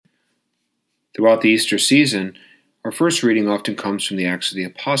Throughout the Easter season, our first reading often comes from the Acts of the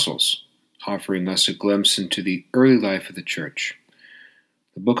Apostles, offering us a glimpse into the early life of the church.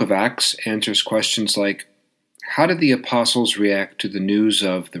 The book of Acts answers questions like, how did the apostles react to the news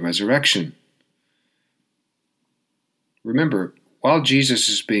of the resurrection? Remember, while Jesus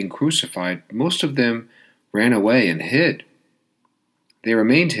is being crucified, most of them ran away and hid. They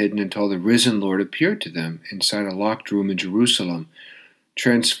remained hidden until the risen Lord appeared to them inside a locked room in Jerusalem,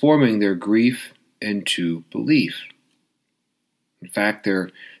 transforming their grief into belief. In fact,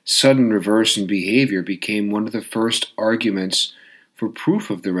 their sudden reverse in behavior became one of the first arguments for proof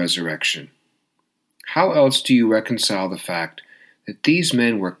of the resurrection. How else do you reconcile the fact that these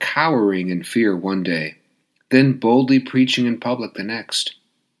men were cowering in fear one day, then boldly preaching in public the next?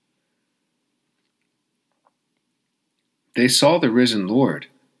 They saw the risen Lord.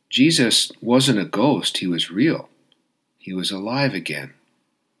 Jesus wasn't a ghost, he was real. He was alive again.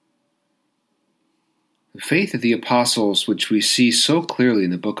 The faith of the apostles, which we see so clearly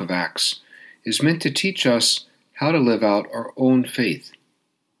in the book of Acts, is meant to teach us how to live out our own faith.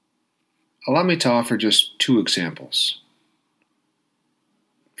 Allow me to offer just two examples.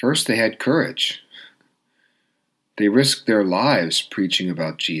 First, they had courage. They risked their lives preaching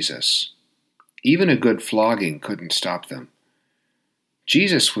about Jesus. Even a good flogging couldn't stop them.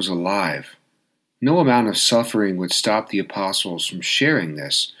 Jesus was alive. No amount of suffering would stop the apostles from sharing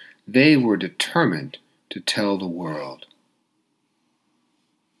this. They were determined to tell the world.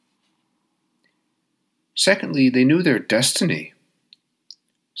 Secondly, they knew their destiny.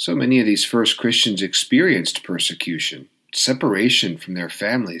 So many of these first Christians experienced persecution, separation from their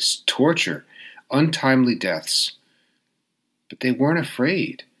families, torture, untimely deaths. But they weren't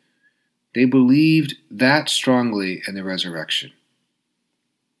afraid. They believed that strongly in the resurrection.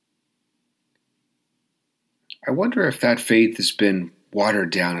 I wonder if that faith has been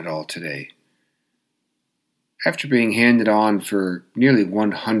watered down at all today. After being handed on for nearly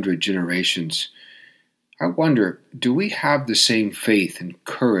 100 generations, I wonder, do we have the same faith and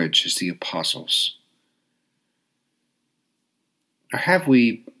courage as the apostles? Or have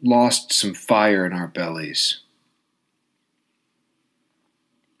we lost some fire in our bellies?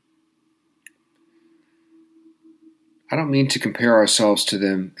 I don't mean to compare ourselves to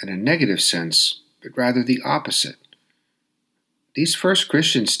them in a negative sense, but rather the opposite. These first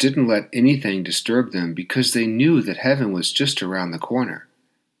Christians didn't let anything disturb them because they knew that heaven was just around the corner.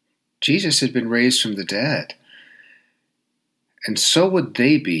 Jesus had been raised from the dead. And so would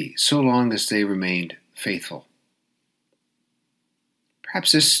they be so long as they remained faithful.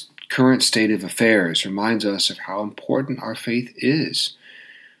 Perhaps this current state of affairs reminds us of how important our faith is.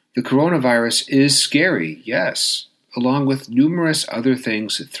 The coronavirus is scary, yes, along with numerous other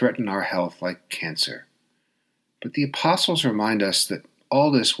things that threaten our health like cancer. But the apostles remind us that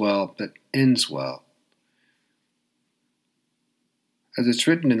all is well that ends well. As it's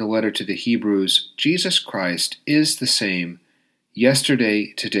written in the letter to the Hebrews, Jesus Christ is the same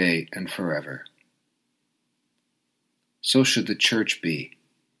yesterday, today, and forever. So should the church be.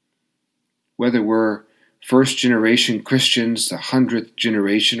 Whether we're first-generation Christians, the 100th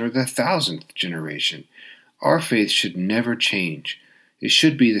generation, or the 1000th generation, our faith should never change. It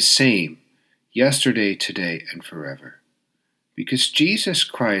should be the same, yesterday, today, and forever. Because Jesus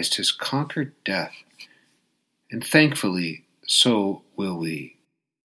Christ has conquered death, and thankfully, so will we.